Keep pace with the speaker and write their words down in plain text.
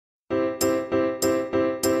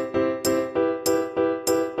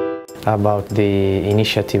about the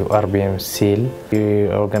initiative RBM SEAL. We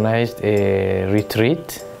organized a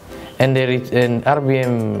retreat, and the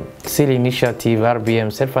RBM SEAL initiative,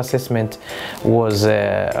 RBM self-assessment, was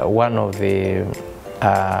one of the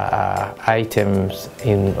items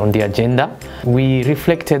on the agenda. We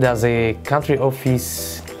reflected as a country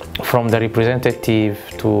office, from the representative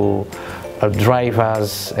to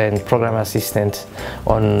drivers and program assistants,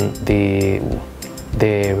 on the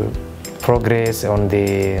progress on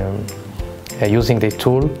the using the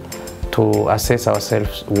tool to assess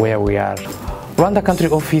ourselves where we are. Rwanda country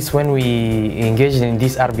office, when we engaged in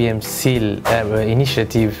this RBM SEAL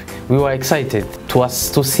initiative, we were excited to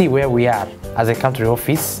see where we are as a country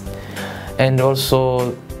office, and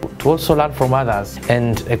also to learn from others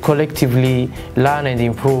and collectively learn and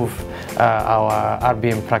improve our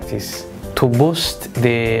RBM practice, to boost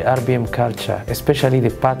the RBM culture, especially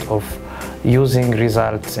the part of using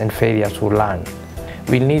results and failure to learn.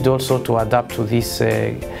 We need also to adapt to this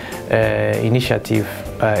initiative,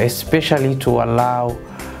 especially to allow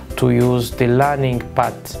to use the learning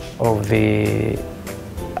part of the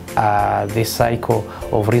cycle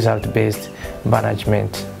of result-based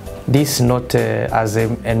management. This not as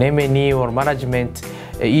an M&E or management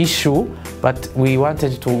issue, but we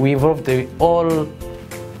wanted to involve all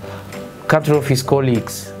country office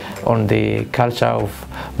colleagues on the culture of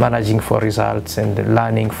managing for results and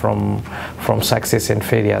learning from success and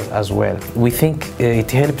failures as well. We think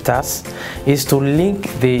it helped us is to link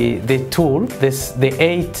the tool, the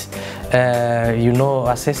 8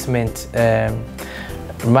 assessment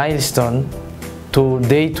milestone to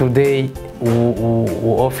day-to-day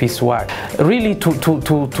office work. Really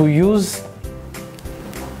to use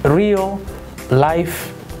real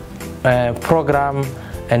life program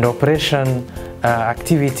and operation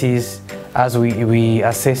activities as we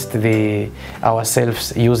assessed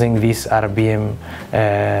ourselves using this RBM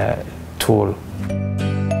tool.